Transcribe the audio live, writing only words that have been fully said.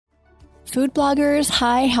Food bloggers,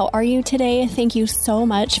 hi, how are you today? Thank you so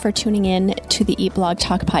much for tuning in to the Eat Blog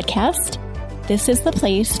Talk podcast. This is the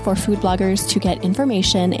place for food bloggers to get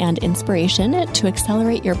information and inspiration to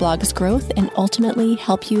accelerate your blog's growth and ultimately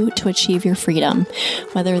help you to achieve your freedom,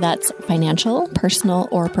 whether that's financial, personal,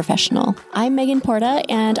 or professional. I'm Megan Porta,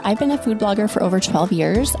 and I've been a food blogger for over 12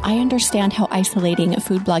 years. I understand how isolating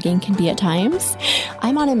food blogging can be at times.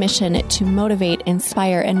 I'm on a mission to motivate,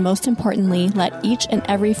 inspire, and most importantly, let each and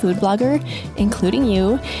every food blogger, including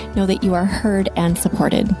you, know that you are heard and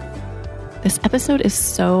supported. This episode is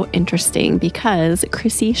so interesting because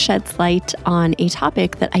Chrissy sheds light on a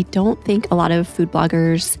topic that I don't think a lot of food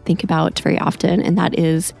bloggers think about very often, and that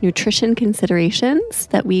is nutrition considerations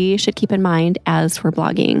that we should keep in mind as we're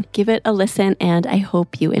blogging. Give it a listen, and I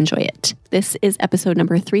hope you enjoy it. This is episode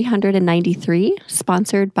number 393,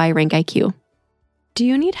 sponsored by RankIQ. Do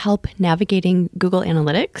you need help navigating Google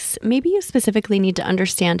Analytics? Maybe you specifically need to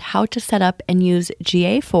understand how to set up and use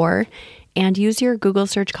GA4 and use your Google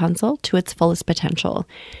Search Console to its fullest potential.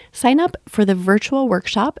 Sign up for the virtual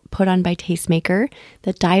workshop put on by Tastemaker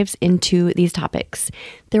that dives into these topics.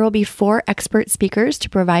 There will be 4 expert speakers to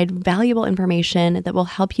provide valuable information that will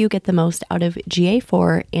help you get the most out of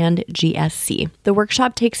GA4 and GSC. The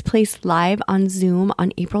workshop takes place live on Zoom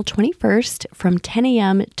on April 21st from 10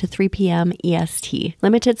 a.m. to 3 p.m. EST.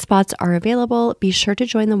 Limited spots are available. Be sure to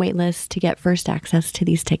join the waitlist to get first access to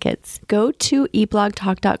these tickets. Go to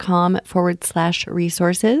eatblogtalk.com/resources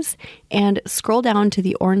and scroll down to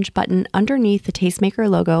the orange button underneath the Tastemaker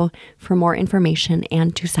logo for more information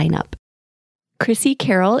and to sign up. Chrissy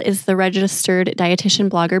Carroll is the registered dietitian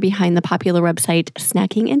blogger behind the popular website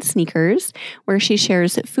Snacking and Sneakers, where she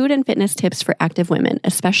shares food and fitness tips for active women,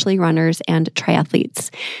 especially runners and triathletes.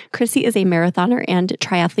 Chrissy is a marathoner and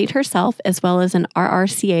triathlete herself, as well as an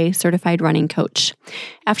RRCA certified running coach.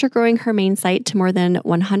 After growing her main site to more than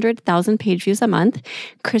 100,000 page views a month,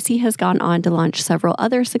 Chrissy has gone on to launch several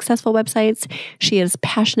other successful websites. She is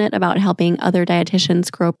passionate about helping other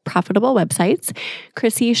dietitians grow profitable websites.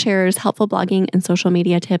 Chrissy shares helpful blogging and social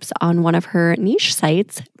media tips on one of her niche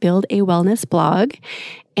sites, Build a Wellness Blog,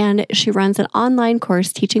 and she runs an online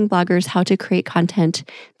course teaching bloggers how to create content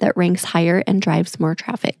that ranks higher and drives more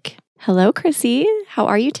traffic. Hello, Chrissy. How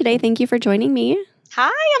are you today? Thank you for joining me.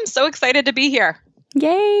 Hi, I'm so excited to be here.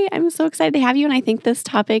 Yay, I'm so excited to have you, and I think this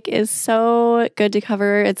topic is so good to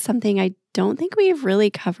cover. It's something I don't think we've really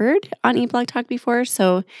covered on Eat Blog Talk before,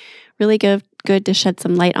 so really good to shed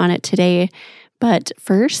some light on it today. But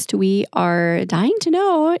first, we are dying to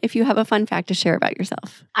know if you have a fun fact to share about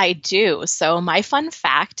yourself. I do. So my fun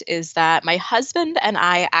fact is that my husband and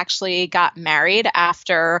I actually got married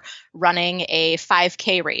after running a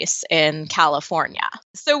 5K race in California.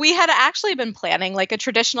 So we had actually been planning like a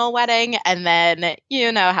traditional wedding, and then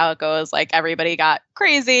you know how it goes, like everybody got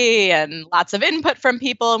crazy and lots of input from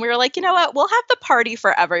people. And we were like, you know what, we'll have the party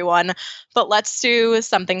for everyone, but let's do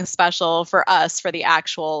something special for us for the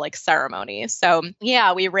actual like ceremony. So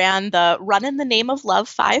yeah, we ran the Run in the Name of Love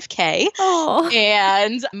 5K. Oh.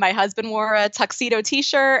 And my husband wore a tuxedo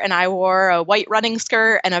t-shirt and I wore a white running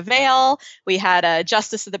skirt and a veil. We had a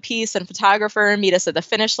justice of the peace and photographer meet us at the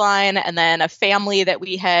finish line. And then a family that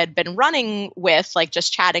we had been running with, like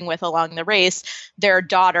just chatting with along the race, their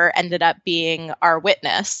daughter ended up being our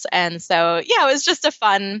witness. And so, yeah, it was just a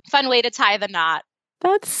fun way to tie the knot.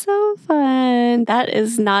 That's so fun. That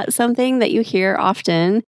is not something that you hear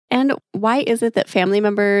often. And why is it that family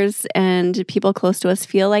members and people close to us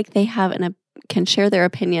feel like they have can share their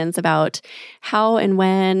opinions about how and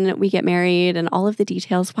when we get married and all of the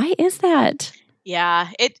details? Why is that? Yeah,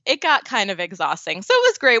 it got kind of exhausting. So it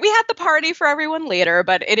was great. We had the party for everyone later,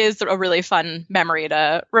 but it is a really fun memory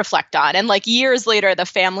to reflect on. And like years later, the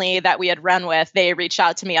family that we had run with, they reached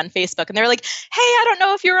out to me on Facebook and they were like, hey, I don't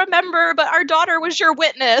know if you remember, but our daughter was your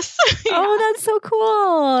witness. Oh, that's so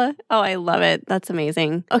cool. Oh, I love it. That's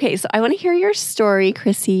amazing. Okay, so I want to hear your story,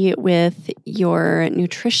 Chrissy, with your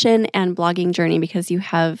nutrition and blogging journey, because you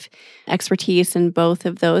have expertise in both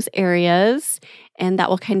of those areas, and that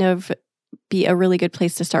will kind of be a really good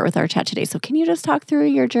place to start with our chat today. So can you just talk through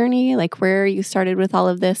your journey, like where you started with all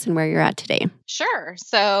of this and where you're at today? Sure.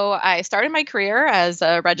 So I started my career as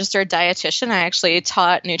a registered dietitian. I actually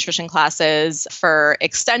taught nutrition classes for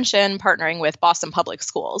extension, partnering with Boston Public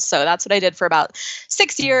Schools. So that's what I did for about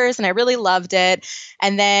 6 years, and I really loved it.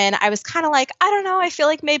 And then I was kind of like, I don't know, I feel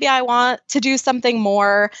like maybe I want to do something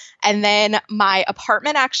more. And then my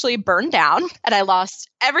apartment actually burned down and I lost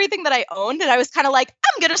everything that I owned. And I was kind of like,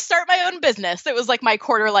 I'm going to start my own business. It was like my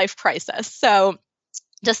quarter life crisis. So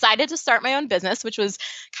decided to start my own business, which was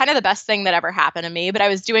kind of the best thing that ever happened to me. But I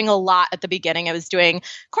was doing a lot at the beginning. I was doing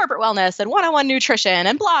corporate wellness and one-on-one nutrition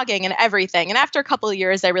and blogging and everything. And after a couple of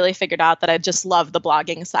years, I really figured out that I just love the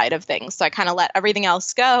blogging side of things. So I kind of let everything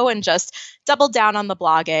else go and just doubled down on the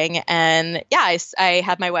blogging. And yeah, I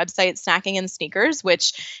had my website, Snacking and Sneakers,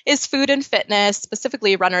 which is food and fitness,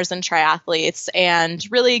 specifically runners and triathletes, and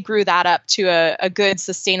really grew that up to a good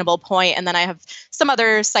sustainable point. And then I have some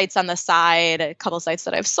other sites on the side, a couple sites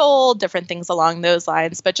that I've sold, different things along those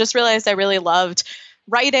lines, but just realized I really loved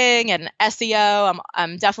writing and SEO.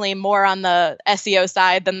 I'm definitely more on the SEO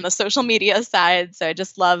side than the social media side. So I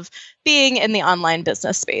just love being in the online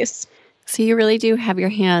business space. So you really do have your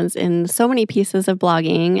hands in so many pieces of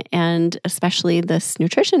blogging, and especially this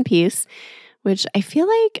nutrition piece, which I feel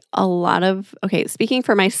like okay, speaking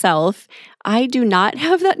for myself, I do not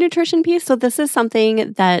have that nutrition piece. So this is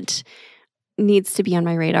something that needs to be on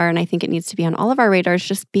my radar, and I think it needs to be on all of our radars,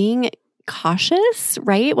 just being cautious,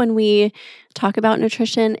 right? When we talk about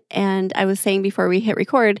nutrition. And I was saying before we hit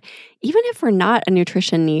record, even if we're not a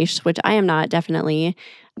nutrition niche, which I am not, definitely,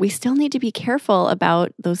 we still need to be careful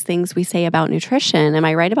about those things we say about nutrition. Am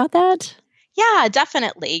I right about that? Yeah,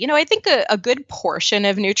 definitely. I think a good portion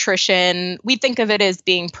of nutrition, we think of it as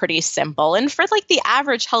being pretty simple. And for like the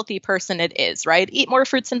average healthy person, it is, right? Eat more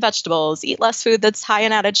fruits and vegetables, eat less food that's high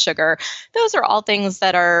in added sugar. Those are all things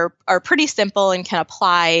that are pretty simple and can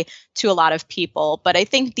apply to a lot of people. But I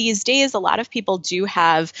think these days, a lot of people do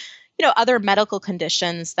have other medical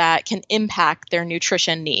conditions that can impact their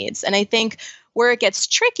nutrition needs. And I think where it gets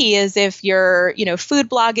tricky is if you're, food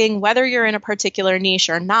blogging, whether you're in a particular niche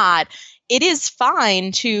or not, it is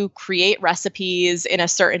fine to create recipes in a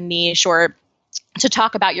certain niche or to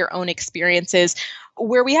talk about your own experiences.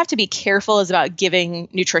 Where we have to be careful is about giving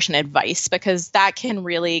nutrition advice, because that can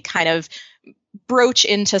really kind of broach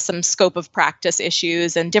into some scope of practice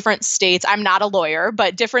issues. And different states, I'm not a lawyer,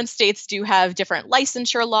 but different states do have different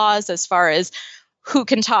licensure laws as far as who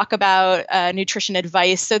can talk about nutrition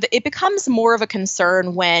advice. So that it becomes more of a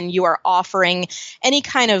concern when you are offering any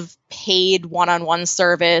kind of paid one-on-one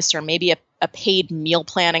service, or maybe a paid meal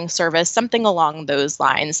planning service, something along those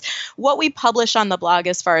lines. What we publish on the blog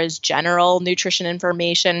as far as general nutrition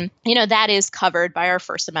information, that is covered by our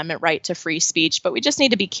First Amendment right to free speech, but we just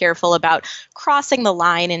need to be careful about crossing the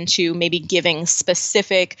line into maybe giving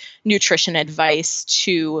specific nutrition advice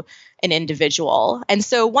to an individual. And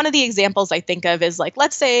so one of the examples I think of is like,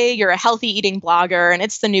 let's say you're a healthy eating blogger and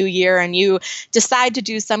it's the new year and you decide to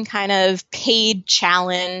do some kind of paid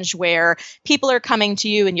challenge where people are coming to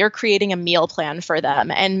you and you're creating a meal plan for them.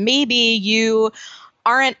 And maybe you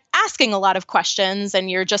aren't asking a lot of questions and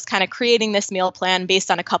you're just kind of creating this meal plan based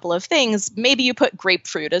on a couple of things. Maybe you put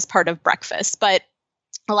grapefruit as part of breakfast, but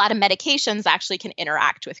a lot of medications actually can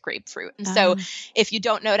interact with grapefruit. And so if you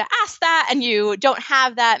don't know to ask that and you don't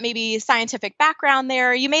have that maybe scientific background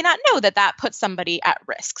there, you may not know that that puts somebody at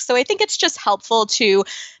risk. So I think it's just helpful to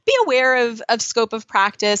be aware of scope of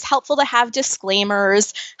practice, helpful to have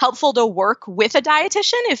disclaimers, helpful to work with a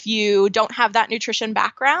dietitian. If you don't have that nutrition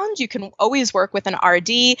background, you can always work with an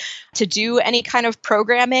RD to do any kind of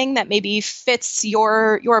programming that maybe fits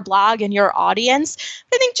your blog and your audience.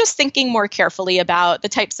 But I think just thinking more carefully about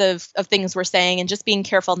the types of things we're saying and just being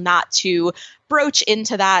careful not to broach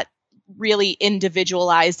into that really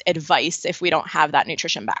individualized advice if we don't have that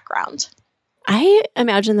nutrition background. I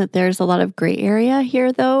imagine that there's a lot of gray area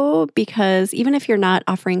here, though, because even if you're not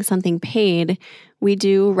offering something paid, we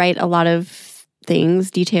do write a lot of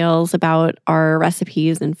things, details about our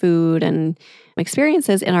recipes and food and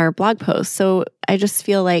experiences in our blog posts. So I just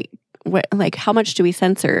feel like, how much do we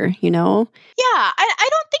censor, Yeah, I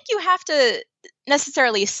don't think you have to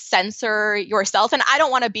necessarily censor yourself. And I don't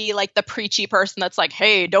want to be like the preachy person that's like,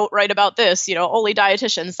 hey, don't write about this, only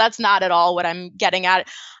dietitians. That's not at all what I'm getting at.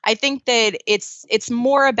 I think that it's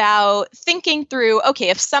more about thinking through, okay,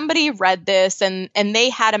 if somebody read this and they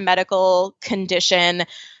had a medical condition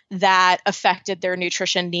that affected their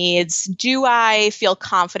nutrition needs, do I feel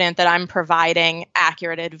confident that I'm providing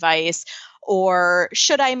accurate advice? Or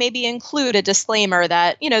should I maybe include a disclaimer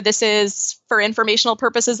that, this is for informational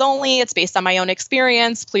purposes only, it's based on my own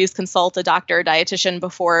experience, please consult a doctor or dietitian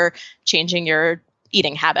before changing your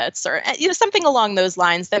eating habits, or something along those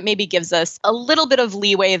lines that maybe gives us a little bit of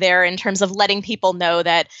leeway there in terms of letting people know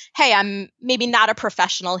that, hey, I'm maybe not a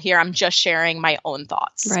professional here, I'm just sharing my own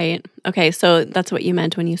thoughts. Right. Okay, so that's what you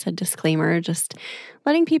meant when you said disclaimer, just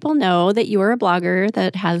letting people know that you are a blogger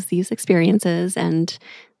that has these experiences and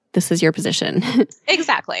this is your position.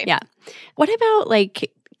 Exactly. Yeah. What about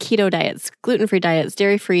like keto diets, gluten-free diets,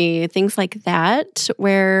 dairy-free, things like that,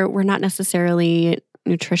 where we're not necessarily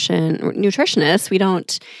nutritionists. We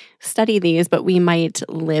don't study these, but we might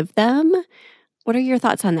live them. What are your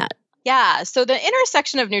thoughts on that? Yeah, so the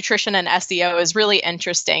intersection of nutrition and SEO is really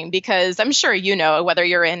interesting because I'm sure you know, whether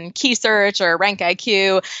you're in Key Search or Rank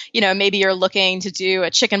IQ, maybe you're looking to do a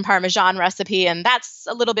chicken parmesan recipe and that's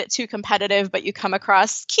a little bit too competitive, but you come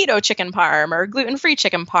across keto chicken parm or gluten-free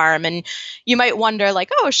chicken parm and you might wonder like,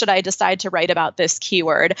 oh, should I decide to write about this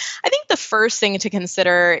keyword? I think the first thing to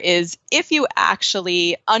consider is if you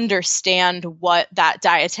actually understand what that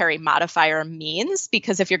dietary modifier means,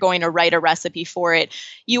 because if you're going to write a recipe for it,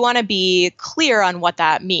 you want to be clear on what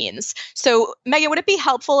that means. So, Megan, would it be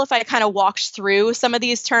helpful if I kind of walked through some of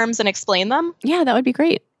these terms and explain them? Yeah, that would be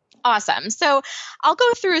great. Awesome. So I'll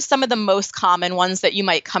go through some of the most common ones that you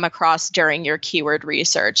might come across during your keyword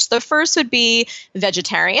research. The first would be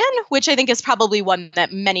vegetarian, which I think is probably one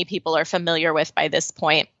that many people are familiar with by this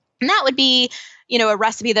point. And that would be, a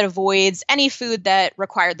recipe that avoids any food that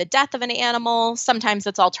required the death of an animal. Sometimes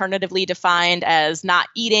it's alternatively defined as not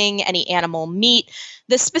eating any animal meat.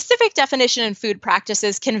 The specific definition in food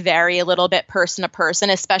practices can vary a little bit person to person,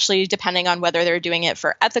 especially depending on whether they're doing it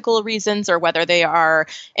for ethical reasons or whether they are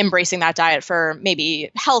embracing that diet for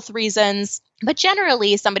maybe health reasons. But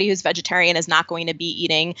generally, somebody who's vegetarian is not going to be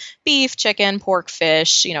eating beef, chicken, pork,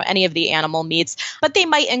 fish, any of the animal meats, but they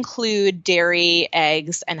might include dairy,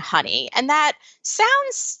 eggs, and honey. And that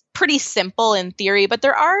sounds pretty simple in theory, but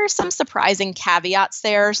there are some surprising caveats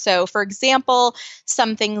there. So, for example,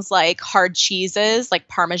 some things like hard cheeses, like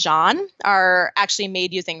Parmesan, are actually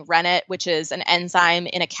made using rennet, which is an enzyme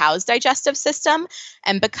in a cow's digestive system.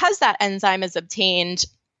 And because that enzyme is obtained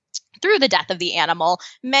through the death of the animal,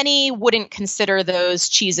 many wouldn't consider those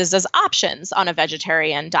cheeses as options on a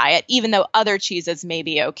vegetarian diet, even though other cheeses may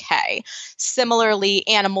be okay. Similarly,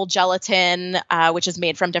 animal gelatin, which is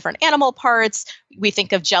made from different animal parts, we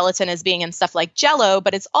think of gelatin as being in stuff like Jell-O,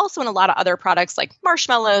 but it's also in a lot of other products like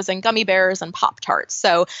marshmallows and gummy bears and Pop-Tarts.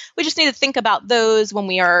 So we just need to think about those when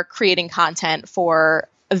we are creating content for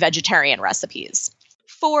vegetarian recipes.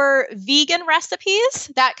 For vegan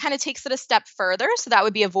recipes, that kind of takes it a step further. So that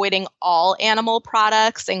would be avoiding all animal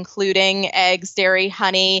products, including eggs, dairy,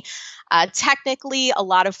 honey. Technically, a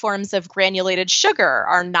lot of forms of granulated sugar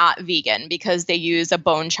are not vegan because they use a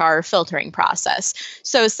bone char filtering process.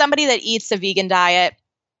 So somebody that eats a vegan diet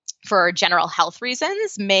for general health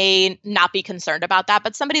reasons may not be concerned about that,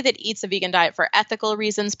 but somebody that eats a vegan diet for ethical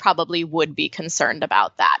reasons probably would be concerned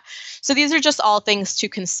about that. So these are just all things to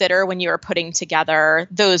consider when you are putting together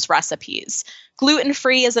those recipes.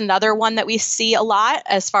 Gluten-free is another one that we see a lot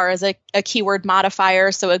as far as a keyword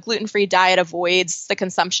modifier. So a gluten-free diet avoids the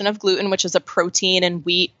consumption of gluten, which is a protein in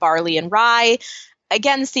wheat, barley, and rye.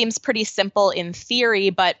 Again, seems pretty simple in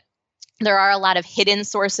theory, but there are a lot of hidden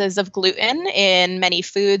sources of gluten in many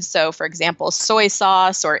foods. So, for example, soy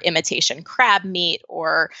sauce or imitation crab meat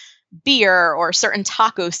or beer or certain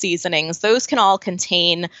taco seasonings, those can all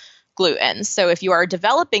contain gluten. So if you are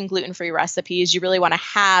developing gluten-free recipes, you really want to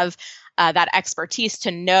have that expertise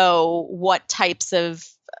to know what types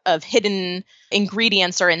of hidden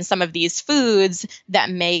ingredients are in some of these foods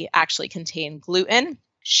that may actually contain gluten.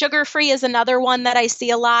 Sugar-free is another one that I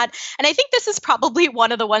see a lot. And I think this is probably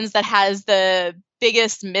one of the ones that has the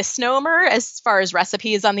biggest misnomer as far as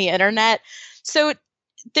recipes on the internet. So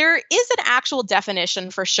there is an actual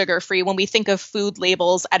definition for sugar-free when we think of food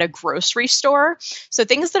labels at a grocery store. So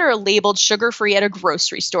things that are labeled sugar-free at a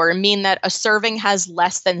grocery store mean that a serving has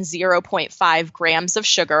less than 0.5 grams of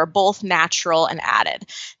sugar, both natural and added.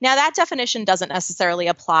 Now, that definition doesn't necessarily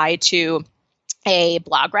apply to a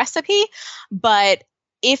blog recipe, but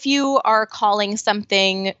if you are calling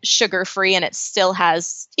something sugar-free and it still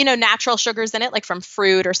has, natural sugars in it, like from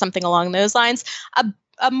fruit or something along those lines,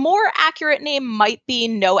 a more accurate name might be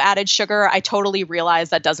no added sugar. I totally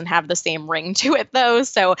realize that doesn't have the same ring to it, though.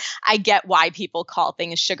 So I get why people call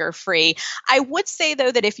things sugar-free. I would say,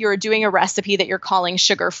 though, that if you're doing a recipe that you're calling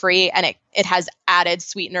sugar-free and it has added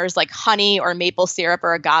sweeteners like honey or maple syrup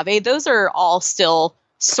or agave, those are all still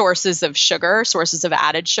sources of sugar, sources of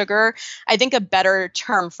added sugar. I think a better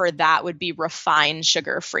term for that would be refined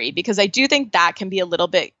sugar-free, because I do think that can be a little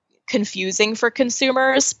bit confusing for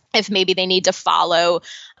consumers if maybe they need to follow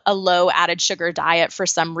a low added sugar diet for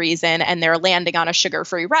some reason and they're landing on a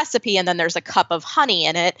sugar-free recipe and then there's a cup of honey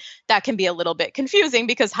in it. That can be a little bit confusing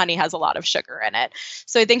because honey has a lot of sugar in it.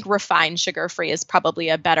 So I think refined sugar-free is probably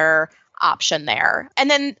a better option there. And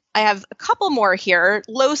then I have a couple more here.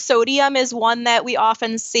 Low sodium is one that we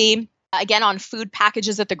often see. Again, on food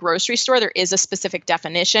packages at the grocery store, there is a specific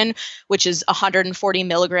definition, which is 140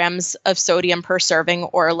 milligrams of sodium per serving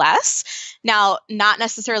or less. Now, not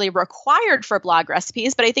necessarily required for blog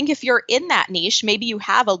recipes, but I think if you're in that niche, maybe you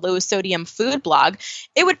have a low sodium food blog,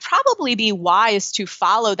 it would probably be wise to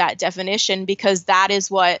follow that definition because that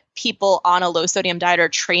is what people on a low sodium diet are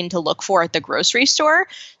trained to look for at the grocery store.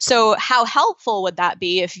 So how helpful would that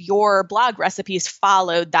be if your blog recipes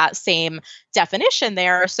followed that same definition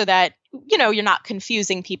there so that, you're not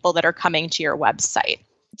confusing people that are coming to your website?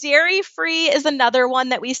 Dairy-free is another one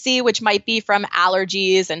that we see, which might be from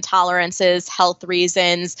allergies, intolerances, health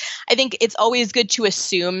reasons. I think it's always good to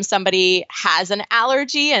assume somebody has an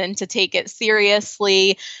allergy and to take it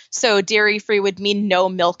seriously. So dairy-free would mean no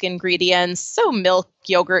milk ingredients, so milk,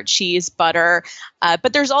 yogurt, cheese, butter.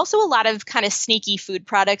 But there's also a lot of kind of sneaky food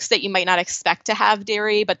products that you might not expect to have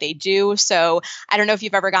dairy, but they do. So I don't know if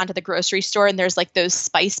you've ever gone to the grocery store and there's like those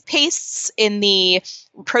spice pastes in the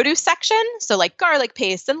produce section. So like garlic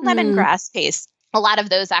paste and lemongrass paste. A lot of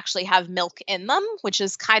those actually have milk in them, which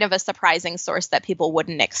is kind of a surprising source that people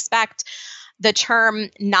wouldn't expect. The term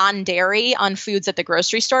non-dairy on foods at the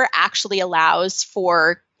grocery store actually allows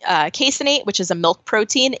for caseinate, which is a milk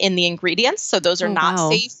protein in the ingredients. So those are not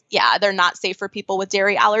safe. Yeah, they're not safe for people with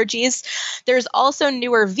dairy allergies. There's also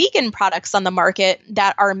newer vegan products on the market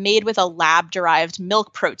that are made with a lab-derived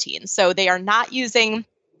milk protein. So they are not using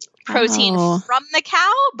protein from the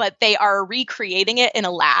cow, but they are recreating it in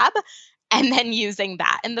a lab and then using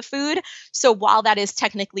that in the food. So while that is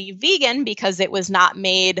technically vegan because it was not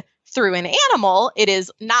made through an animal, it is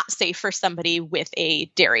not safe for somebody with a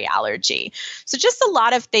dairy allergy. So just a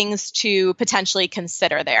lot of things to potentially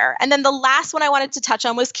consider there. And then the last one I wanted to touch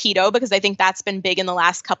on was keto, because I think that's been big in the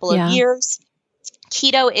last couple of years.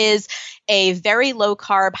 Keto is a very low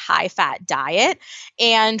carb, high fat diet.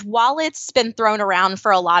 And while it's been thrown around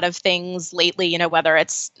for a lot of things lately, whether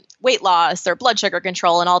it's weight loss or blood sugar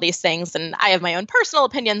control and all these things, and I have my own personal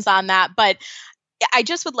opinions on that, but I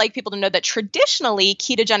just would like people to know that traditionally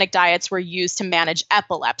ketogenic diets were used to manage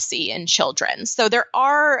epilepsy in children. So there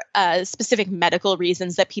are specific medical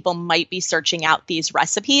reasons that people might be searching out these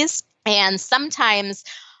recipes. And sometimes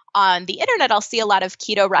on the internet, I'll see a lot of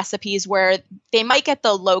keto recipes where they might get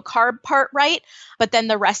the low carb part right, but then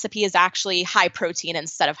the recipe is actually high protein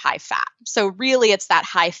instead of high fat. So really it's that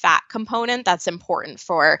high fat component that's important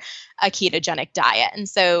for a ketogenic diet. And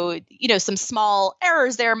so, some small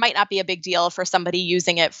errors there might not be a big deal for somebody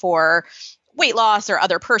using it for weight loss or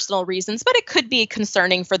other personal reasons, but it could be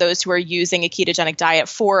concerning for those who are using a ketogenic diet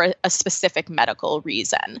for a specific medical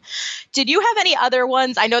reason. Did you have any other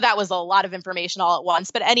ones? I know that was a lot of information all at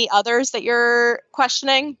once, but any others that you're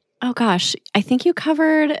questioning? Oh gosh, I think you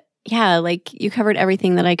covered, you covered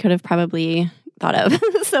everything that I could have probably thought of.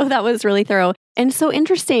 So that was really thorough and so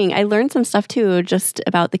interesting. I learned some stuff too, just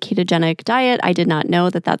about the ketogenic diet. I did not know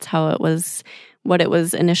that that's how it was, what it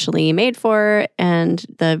was initially made for, and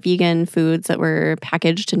the vegan foods that were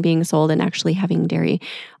packaged and being sold and actually having dairy.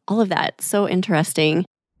 All of that. So interesting.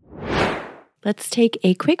 Let's take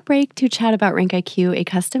a quick break to chat about RankIQ, a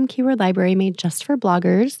custom keyword library made just for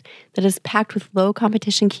bloggers that is packed with low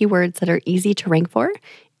competition keywords that are easy to rank for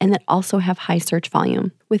and that also have high search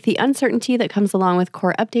volume. With the uncertainty that comes along with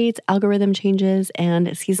core updates, algorithm changes,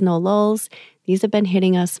 and seasonal lulls, these have been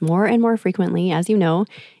hitting us more and more frequently, as you know.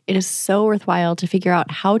 It is so worthwhile to figure out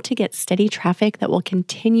how to get steady traffic that will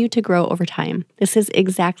continue to grow over time. This is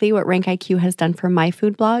exactly what RankIQ has done for my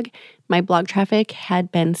food blog. My blog traffic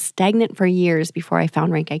had been stagnant for years before I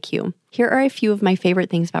found RankIQ. Here are a few of my favorite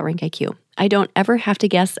things about RankIQ. I don't ever have to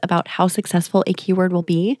guess about how successful a keyword will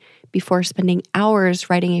be before spending hours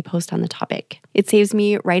writing a post on the topic. It saves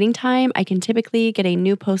me writing time. I can typically get a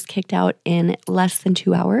new post kicked out in less than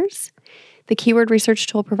 2 hours. The keyword research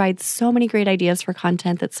tool provides so many great ideas for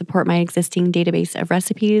content that support my existing database of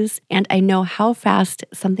recipes, and I know how fast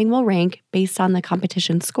something will rank based on the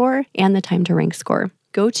competition score and the time to rank score.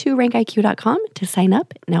 Go to rankiq.com to sign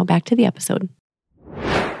up. Now back to the episode.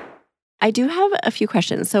 I do have a few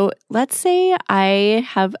questions. So let's say I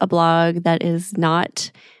have a blog that is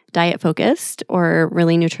not diet focused or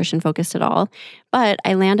really nutrition focused at all, but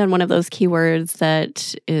I land on one of those keywords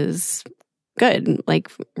that is good,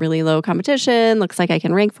 like really low competition, looks like I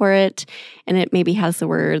can rank for it, and it maybe has the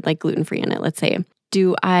word like gluten-free in it, let's say.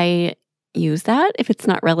 Do I use that if it's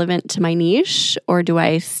not relevant to my niche, or do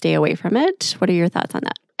I stay away from it? What are your thoughts on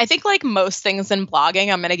that? I think like most things in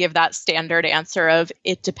blogging, I'm going to give that standard answer of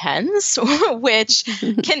it depends, which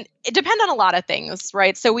can depend on a lot of things,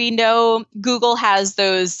 right? So we know Google has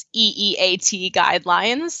those EEAT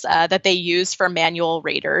guidelines that they use for manual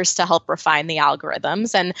raters to help refine the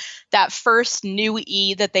algorithms. And that first new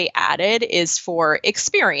E that they added is for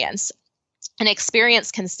experience. And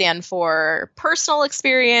experience can stand for personal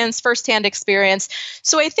experience, firsthand experience.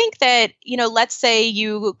 So I think that, let's say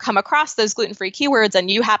you come across those gluten-free keywords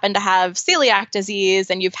and you happen to have celiac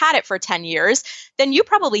disease and you've had it for 10 years, then you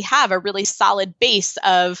probably have a really solid base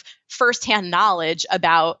of firsthand knowledge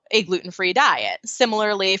about a gluten-free diet.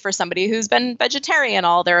 Similarly, for somebody who's been vegetarian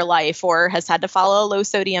all their life or has had to follow a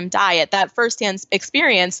low-sodium diet, that firsthand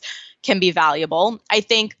experience can be valuable. I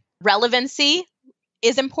think relevancy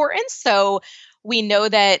is important. So we know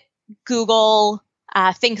that Google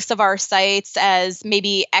thinks of our sites as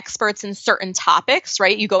maybe experts in certain topics,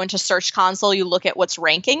 right? You go into Search Console, you look at what's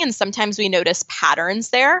ranking, and sometimes we notice patterns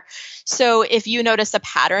there. So if you notice a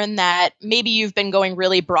pattern that maybe you've been going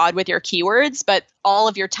really broad with your keywords, but all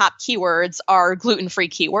of your top keywords are gluten-free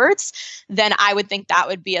keywords, then I would think that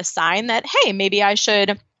would be a sign that, hey, maybe I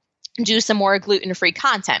should do some more gluten-free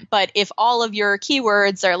content. But if all of your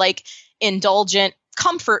keywords are like indulgent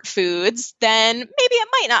comfort foods, then maybe it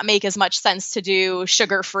might not make as much sense to do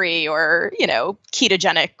sugar-free or,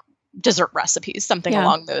 ketogenic dessert recipes, something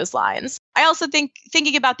along those lines. I also think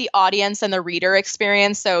thinking about the audience and the reader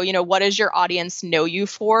experience. So, what does your audience know you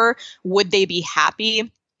for? Would they be happy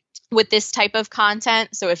with this type of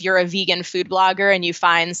content? So if you're a vegan food blogger and you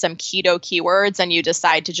find some keto keywords and you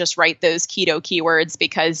decide to just write those keto keywords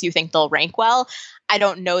because you think they'll rank well, I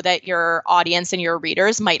don't know that your audience and your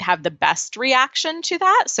readers might have the best reaction to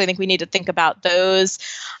that. So I think we need to think about those.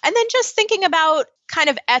 And then just thinking about kind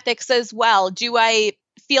of ethics as well. Do I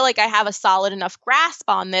feel like I have a solid enough grasp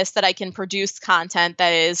on this that I can produce content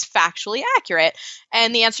that is factually accurate?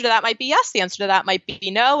 And the answer to that might be yes. The answer to that might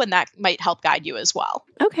be no. And that might help guide you as well.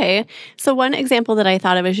 Okay. So one example that I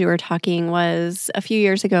thought of as you were talking was a few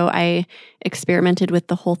years ago, I experimented with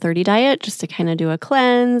the Whole30 diet just to kind of do a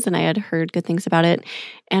cleanse, and I had heard good things about it.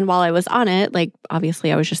 And while I was on it, like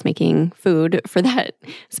obviously I was just making food for that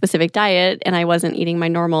specific diet and I wasn't eating my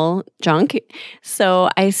normal junk. So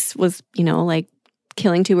I was, like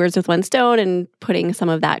killing two birds with one stone and putting some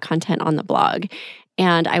of that content on the blog.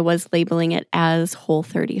 And I was labeling it as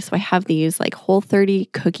Whole30. So I have these like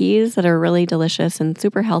Whole30 cookies that are really delicious and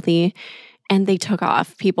super healthy. And they took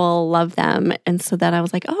off. People love them. And so then I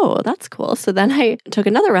was like, oh, that's cool. So then I took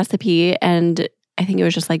another recipe and I think it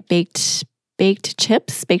was just like baked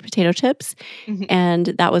potato chips. Mm-hmm. And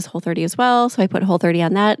that was Whole30 as well. So I put Whole30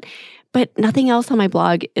 on that. But nothing else on my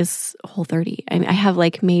blog is Whole30. I mean, I have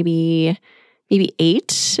like maybe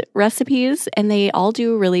 8 recipes and they all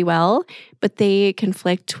do really well, but they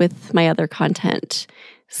conflict with my other content.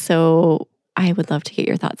 So I would love to get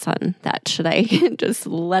your thoughts on that. Should I just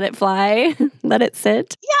let it fly, let it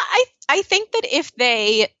sit? Yeah, I think that if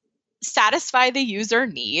they satisfy the user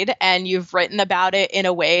need and you've written about it in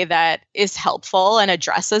a way that is helpful and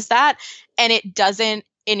addresses that, and it doesn't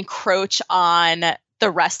encroach on the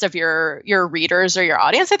rest of your readers or your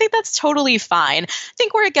audience, I think that's totally fine. I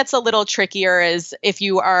think where it gets a little trickier is if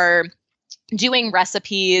you are doing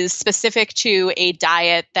recipes specific to a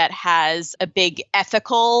diet that has a big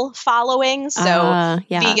ethical following, so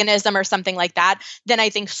veganism or something like that, then I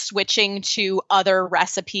think switching to other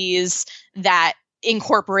recipes that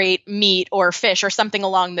incorporate meat or fish or something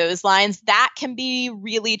along those lines, that can be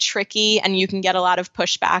really tricky and you can get a lot of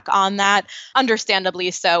pushback on that,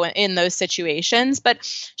 understandably so in those situations. But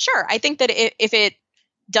sure, I think that if it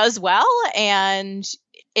does well and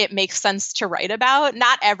it makes sense to write about,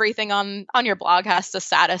 not everything on your blog has to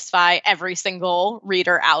satisfy every single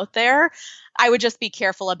reader out there. I would just be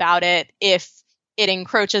careful about it if it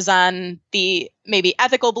encroaches on the maybe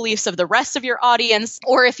ethical beliefs of the rest of your audience,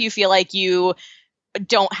 or if you feel like you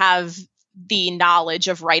don't have the knowledge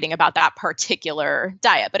of writing about that particular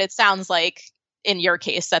diet. But it sounds like in your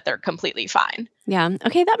case that they're completely fine. Yeah.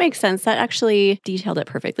 Okay. That makes sense. That actually detailed it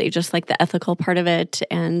perfectly, just like the ethical part of it.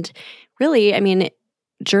 And really, I mean,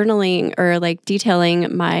 journaling or like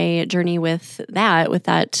detailing my journey with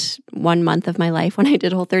that 1 month of my life when I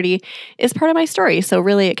did Whole30 is part of my story. So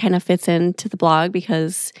really it kind of fits into the blog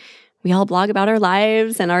because we all blog about our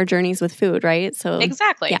lives and our journeys with food, right? So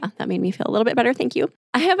exactly. Yeah, that made me feel a little bit better. Thank you.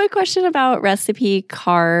 I have a question about recipe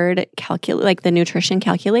card like the nutrition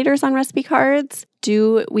calculators on recipe cards.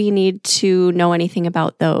 Do we need to know anything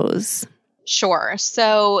about those? Sure.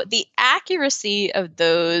 So the accuracy of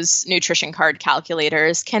those nutrition card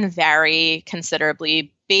calculators can vary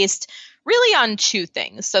considerably based really on two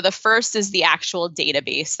things. So the first is the actual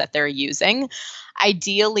database that they're using.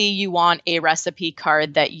 Ideally, you want a recipe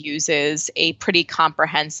card that uses a pretty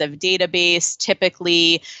comprehensive database.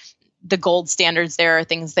 Typically, the gold standards there are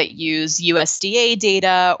things that use USDA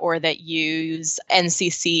data or that use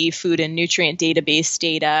NCC food and nutrient database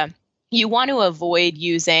data. You want to avoid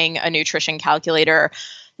using a nutrition calculator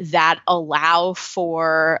that allow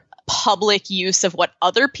for public use of what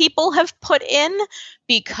other people have put in,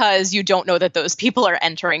 because you don't know that those people are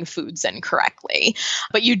entering foods incorrectly.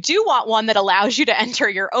 But you do want one that allows you to enter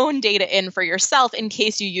your own data in for yourself in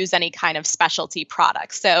case you use any kind of specialty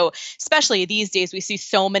product. So especially these days, we see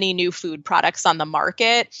so many new food products on the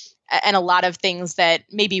market and a lot of things that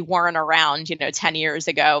maybe weren't around, 10 years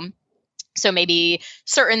ago. So maybe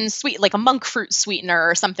certain like a monk fruit sweetener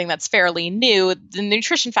or something that's fairly new, the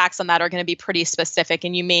nutrition facts on that are going to be pretty specific,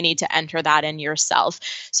 and you may need to enter that in yourself.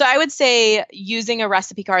 So I would say using a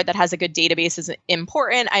recipe card that has a good database is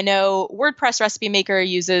important. I know WordPress Recipe Maker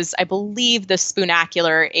uses, I believe, the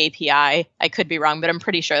Spoonacular API. I could be wrong, but I'm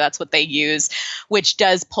pretty sure that's what they use, which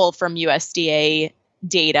does pull from USDA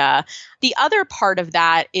data. The other part of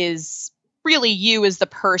that is really you as the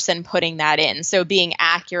person putting that in. So being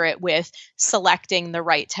accurate with selecting the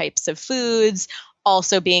right types of foods,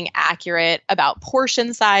 also being accurate about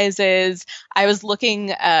portion sizes. I was looking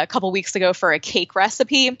a couple weeks ago for a cake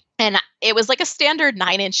recipe, and it was like a standard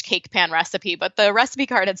 9-inch cake pan recipe, but the recipe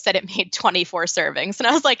card had said it made 24 servings. And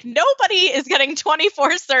I was like, nobody is getting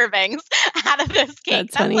 24 servings out of this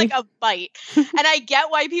cake. That's like a bite. And I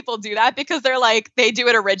get why people do that, because they're like, they do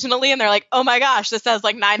it originally and they're like, oh my gosh, this has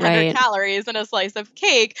like 900 calories in a slice of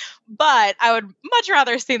cake. But I would much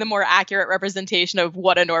rather see the more accurate representation of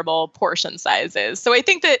what a normal portion size is. So I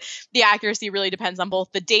think that the accuracy really depends on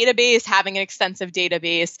both the database, having an extensive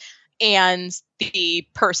database, and the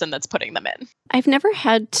person that's putting them in. I've never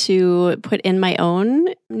had to put in my own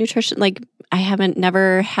nutrition. Like I haven't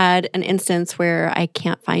never had an instance where I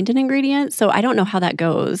can't find an ingredient. So I don't know how that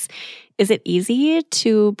goes. Is it easy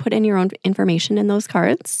to put in your own information in those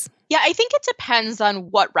cards? Yeah, I think it depends on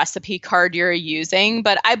what recipe card you're using,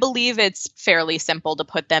 but I believe it's fairly simple to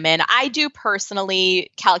put them in. I do personally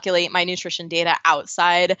calculate my nutrition data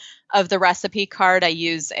outside of the recipe card. I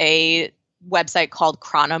use a website called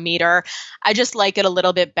Chronometer. I just like it a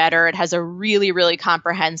little bit better. It has a really, really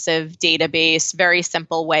comprehensive database, very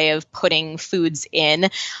simple way of putting foods in.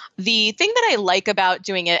 The thing that I like about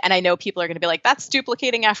doing it, and I know people are going to be like, that's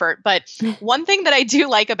duplicating effort, but one thing that I do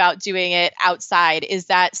like about doing it outside is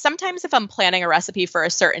that sometimes if I'm planning a recipe for a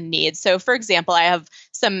certain need, so for example, I have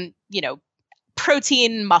some,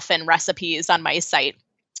 protein muffin recipes on my site.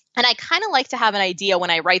 And I kind of like to have an idea when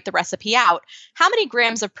I write the recipe out, how many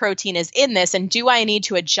grams of protein is in this, and do I need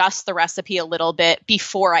to adjust the recipe a little bit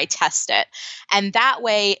before I test it? And that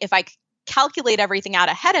way, if I calculate everything out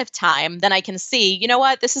ahead of time, then I can see, you know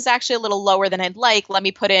what, this is actually a little lower than I'd like. Let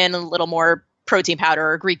me put in a little more protein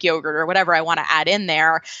powder or Greek yogurt or whatever I want to add in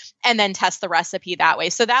there, and then test the recipe that way.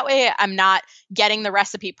 So that way I'm not getting the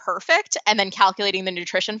recipe perfect and then calculating the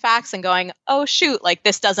nutrition facts and going, oh shoot, like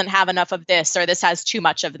this doesn't have enough of this, or this has too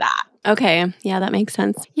much of that. Okay. Yeah, that makes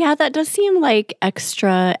sense. Yeah, that does seem like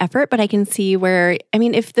extra effort, but I can see where,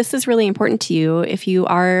 if this is really important to you, if you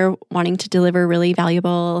are wanting to deliver really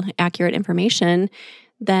valuable, accurate information,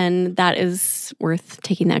 then that is worth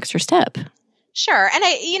taking the extra step. Sure. And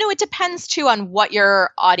it depends too on what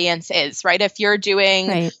your audience is, right? If you're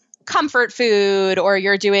doing comfort food or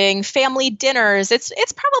you're doing family dinners,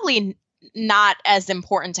 it's probably not as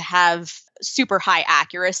important to have super high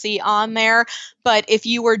accuracy on there. But if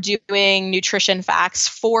you were doing nutrition facts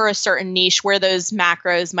for a certain niche where those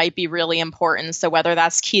macros might be really important, so whether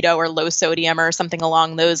that's keto or low sodium or something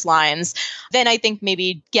along those lines, then I think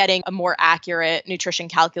maybe getting a more accurate nutrition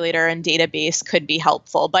calculator and database could be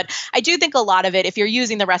helpful. But I do think a lot of it, if you're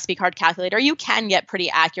using the recipe card calculator, you can get pretty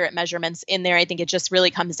accurate measurements in there. I think it just really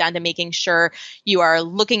comes down to making sure you are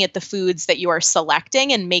looking at the foods that you are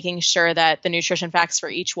selecting and making sure that the nutrition facts for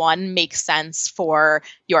each one make sense for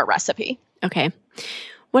your recipe. Okay.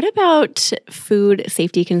 What about food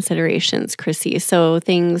safety considerations, Chrissy? So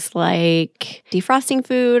things like defrosting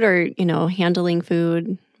food or, handling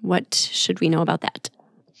food. What should we know about that?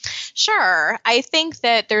 Sure. I think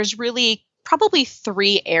that there's really probably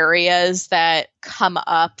 3 areas that come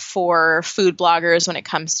up for food bloggers when it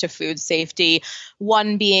comes to food safety.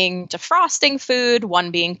 One being defrosting food, one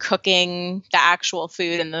being cooking the actual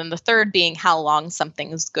food, and then the third being how long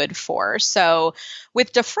something is good for. So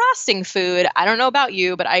with defrosting food, I don't know about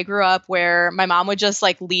you, but I grew up where my mom would just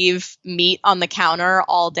leave meat on the counter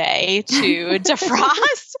all day to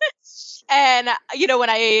defrost. And, when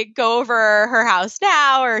I go over her house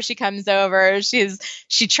now, or she comes over,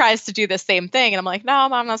 she tries to do the same thing. And I'm like, no,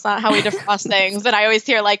 Mom, that's not how we defrost things. And I always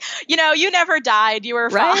hear like, you never died. You were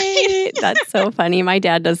right. fine. That's so funny. My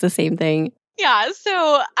dad does the same thing. Yeah.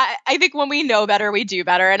 So I think when we know better, we do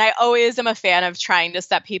better. And I always am a fan of trying to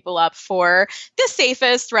set people up for the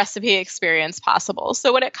safest recipe experience possible.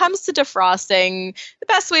 So when it comes to defrosting, the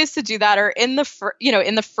best ways to do that are in the,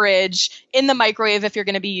 in the fridge, in the microwave if you're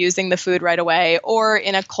going to be using the food right away, or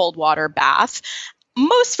in a cold water bath.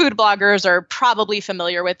 Most food bloggers are probably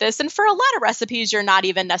familiar with this. And for a lot of recipes, you're not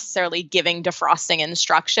even necessarily giving defrosting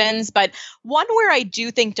instructions. But one where I do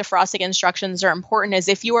think defrosting instructions are important is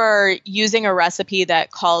if you are using a recipe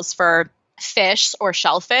that calls for fish or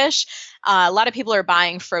shellfish. A lot of people are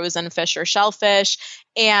buying frozen fish or shellfish,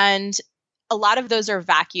 and a lot of those are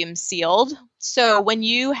vacuum sealed. So when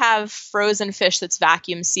you have frozen fish that's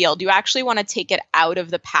vacuum sealed, you actually want to take it out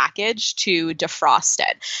of the package to defrost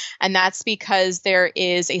it. And that's because there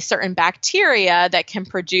is a certain bacteria that can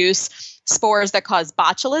produce spores that cause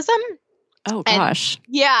botulism. Oh, gosh.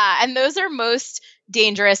 And those are most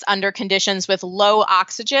dangerous under conditions with low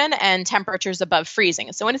oxygen and temperatures above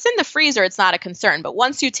freezing. So when it's in the freezer, it's not a concern. But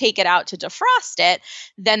once you take it out to defrost it,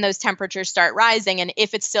 then those temperatures start rising. And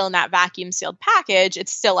if it's still in that vacuum sealed package,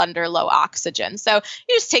 it's still under low oxygen. So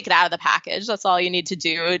you just take it out of the package. That's all you need to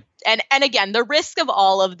do. And again, the risk of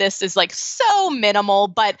all of this is like so minimal,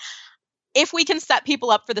 but if we can set people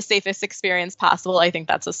up for the safest experience possible, I think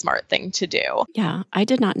that's a smart thing to do. Yeah, I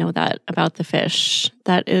did not know that about the fish.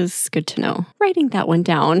 That is good to know. Writing that one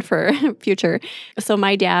down for future. So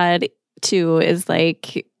my dad, too, is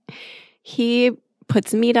like, he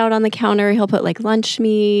puts meat out on the counter. He'll put like lunch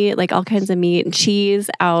meat, like all kinds of meat and cheese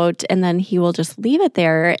out, and then he will just leave it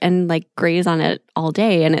there and like graze on it all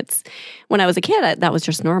day. And it's, when I was a kid, that was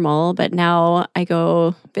just normal. But now I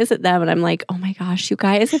go visit them and I'm like, oh my gosh, you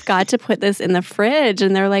guys have got to put this in the fridge.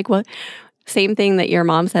 And they're like, well, same thing that your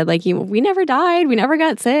mom said, like, we never died. We never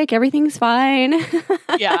got sick. Everything's fine.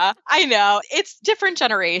 Yeah, I know. It's different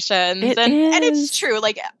generations. And it's true.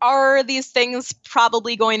 Like, are these things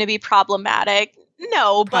probably going to be problematic?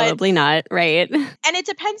 No, but probably not, right? And it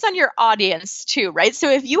depends on your audience too, right?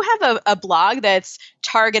 So if you have a blog that's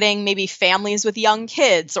targeting maybe families with young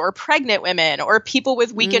kids or pregnant women or people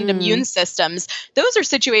with weakened immune systems, those are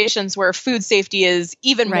situations where food safety is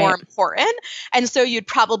even more important. And so you'd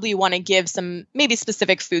probably want to give some maybe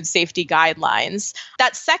specific food safety guidelines.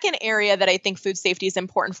 That second area that I think food safety is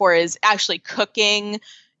important for is actually cooking,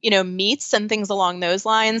 meats and things along those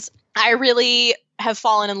lines. I really have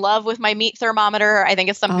fallen in love with my meat thermometer. I think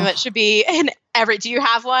it's something that should be in do you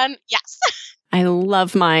have one? Yes. I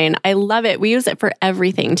love mine. I love it. We use it for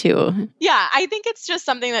everything too. Yeah, I think it's just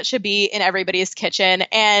something that should be in everybody's kitchen,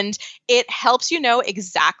 and it helps you know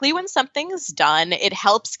exactly when something's done. It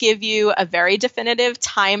helps give you a very definitive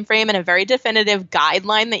time frame and a very definitive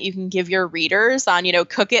guideline that you can give your readers on,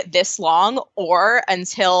 cook it this long or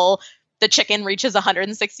until the chicken reaches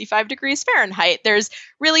 165 degrees Fahrenheit. There's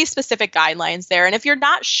really specific guidelines there. And if you're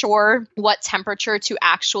not sure what temperature to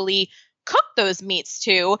actually cook those meats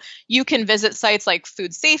to, you can visit sites like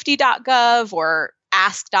foodsafety.gov or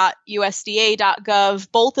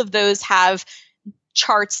ask.usda.gov. Both of those have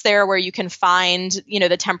charts there where you can find,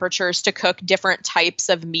 the temperatures to cook different types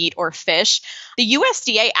of meat or fish. The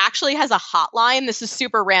USDA actually has a hotline. This is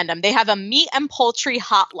super random. They have a meat and poultry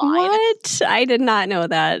hotline. What? I did not know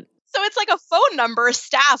that. So it's like a phone number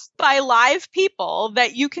staffed by live people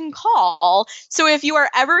that you can call. So if you are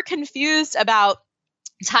ever confused about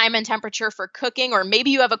time and temperature for cooking, or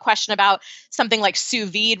maybe you have a question about something like sous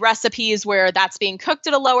vide recipes where that's being cooked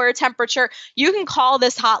at a lower temperature, you can call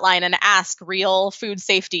this hotline and ask real food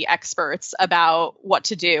safety experts about what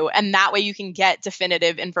to do. And that way you can get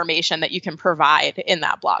definitive information that you can provide in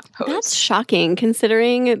that blog post. That's shocking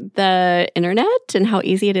considering the internet and how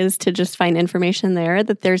easy it is to just find information there,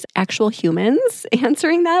 that there's actual humans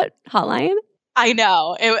answering that hotline. I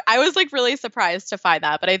know. I was like really surprised to find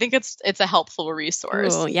that, but I think it's a helpful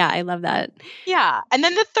resource. Oh, yeah, I love that. Yeah. And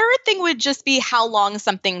then the third thing would just be how long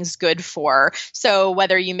something's good for. So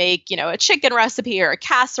whether you make, a chicken recipe or a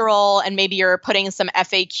casserole, and maybe you're putting some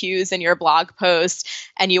FAQs in your blog post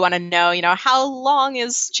and you want to know, how long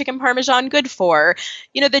is chicken Parmesan good for?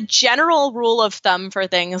 The general rule of thumb for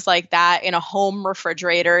things like that in a home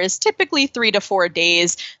refrigerator is typically 3 to 4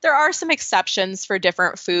 days. There are some exceptions for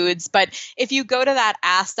different foods, but if you go to that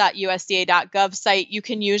ask.usda.gov site, you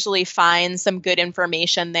can usually find some good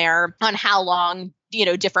information there on how long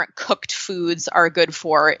different cooked foods are good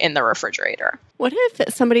for in the refrigerator. What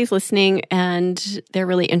if somebody's listening and they're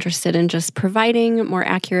really interested in just providing more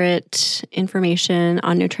accurate information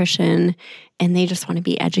on nutrition and they just want to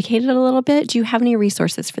be educated a little bit? Do you have any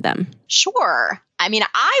resources for them? Sure. I mean,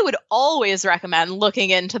 I would always recommend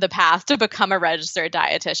looking into the path to become a registered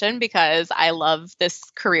dietitian because I love this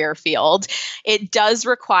career field. It does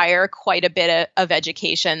require quite a bit of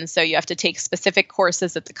education. So you have to take specific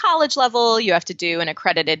courses at the college level. You have to do an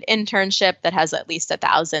accredited internship that has at least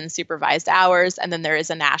 1,000 supervised hours. And then there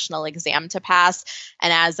is a national exam to pass.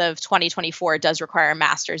 And as of 2024, it does require a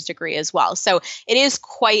master's degree as well. So it is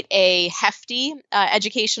quite a hefty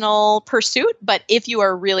educational pursuit. But if you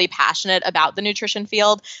are really passionate about the nutrition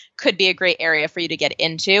field, could be a great area for you to get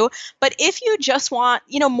into. But if you just want,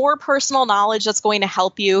 more personal knowledge that's going to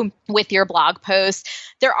help you with your blog posts,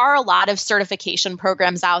 there are a lot of certification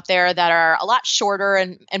programs out there that are a lot shorter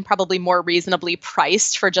and probably more reasonably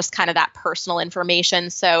priced for just kind of that personal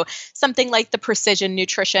information. So something like the Precision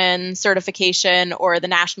Nutrition certification or the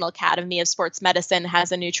National Academy of Sports Medicine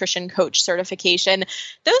has a nutrition coach certification.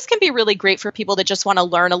 Those can be really great for people that just want to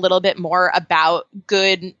learn a little bit more about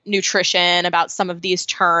good nutrition, about some of these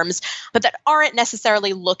terms, but that aren't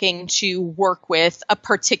necessarily looking to work with a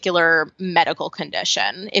particular medical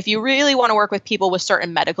condition. If you really want to work with people with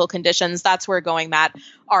certain medical conditions, that's where going that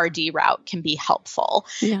RD route can be helpful.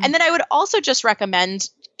 Yeah. And then I would also just recommend,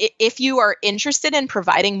 if you are interested in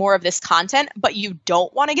providing more of this content, but you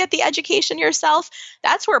don't want to get the education yourself,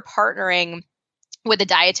 that's where partnering with a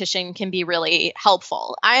dietitian can be really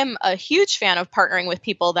helpful. I'm a huge fan of partnering with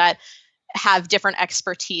people that have different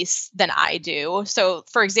expertise than I do. So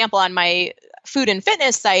for example, on my food and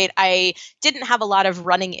fitness site, I didn't have a lot of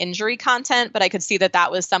running injury content, but I could see that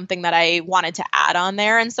that was something that I wanted to add on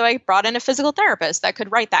there. And so I brought in a physical therapist that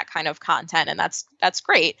could write that kind of content. And that's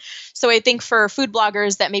great. So I think for food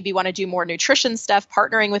bloggers that maybe want to do more nutrition stuff,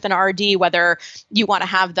 partnering with an RD, whether you want to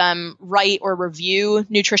have them write or review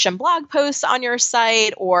nutrition blog posts on your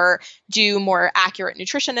site or do more accurate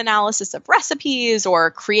nutrition analysis of recipes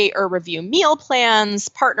or create or review meal plans,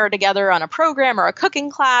 partner together on a program or a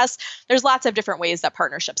cooking class. There's lots of different ways that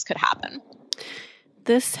partnerships could happen.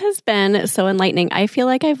 This has been so enlightening. I feel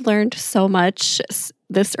like I've learned so much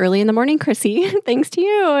this early in the morning, Chrissy. Thanks to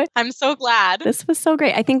you. I'm so glad. This was so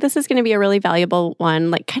great. I think this is going to be a really valuable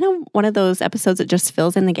one, like kind of one of those episodes that just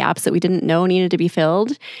fills in the gaps that we didn't know needed to be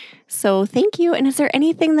filled. So thank you. And is there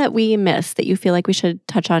anything that we missed that you feel like we should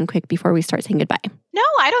touch on quick before we start saying goodbye? No,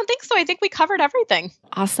 I don't think so. I think we covered everything.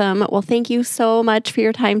 Awesome. Well, thank you so much for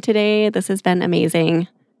your time today. This has been amazing.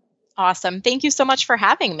 Awesome. Thank you so much for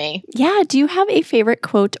having me. Yeah. Do you have a favorite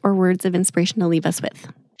quote or words of inspiration to leave us with?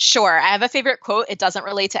 Sure. I have a favorite quote. It doesn't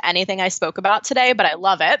relate to anything I spoke about today, but I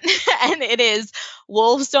love it. And it is,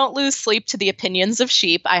 "Wolves don't lose sleep to the opinions of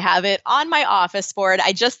sheep." I have it on my office board.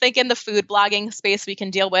 I just think in the food blogging space, we can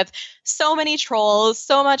deal with so many trolls,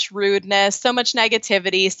 so much rudeness, so much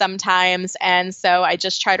negativity sometimes. And so I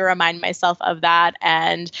just try to remind myself of that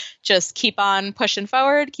and just keep on pushing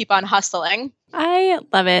forward, keep on hustling. I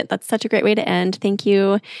love it. That's such a great way to end. Thank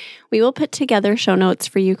you. We will put together show notes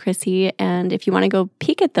for you, Chrissy. And if you want to go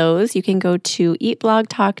peek at those, you can go to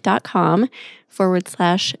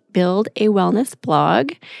eatblogtalk.com/build a wellness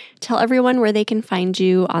blog. Tell everyone where they can find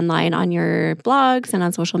you online on your blogs and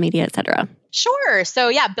on social media, etc. Sure. So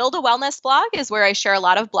yeah, Build a Wellness blog is where I share a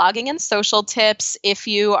lot of blogging and social tips. If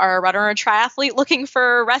you are a runner or triathlete looking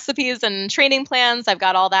for recipes and training plans, I've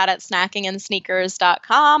got all that at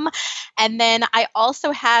snackingandsneakers.com. And then I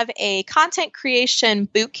also have a content creation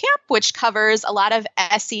bootcamp, which covers a lot of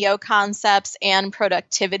SEO concepts and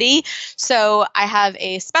productivity. So I have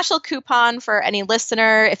a special coupon for any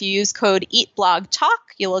listener. If you use code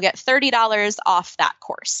EATBLOGTALK, you will get $30 off that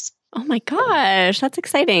course. Oh my gosh, that's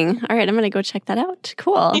exciting. All right, I'm going to go check that out.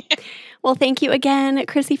 Cool. Well, thank you again,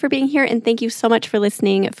 Chrissy, for being here. And thank you so much for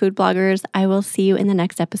listening, food bloggers. I will see you in the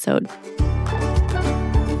next episode.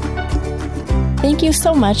 Thank you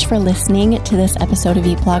so much for listening to this episode of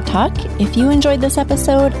Eat Blog Talk. If you enjoyed this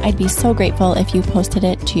episode, I'd be so grateful if you posted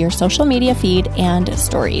it to your social media feed and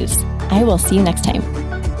stories. I will see you next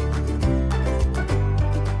time.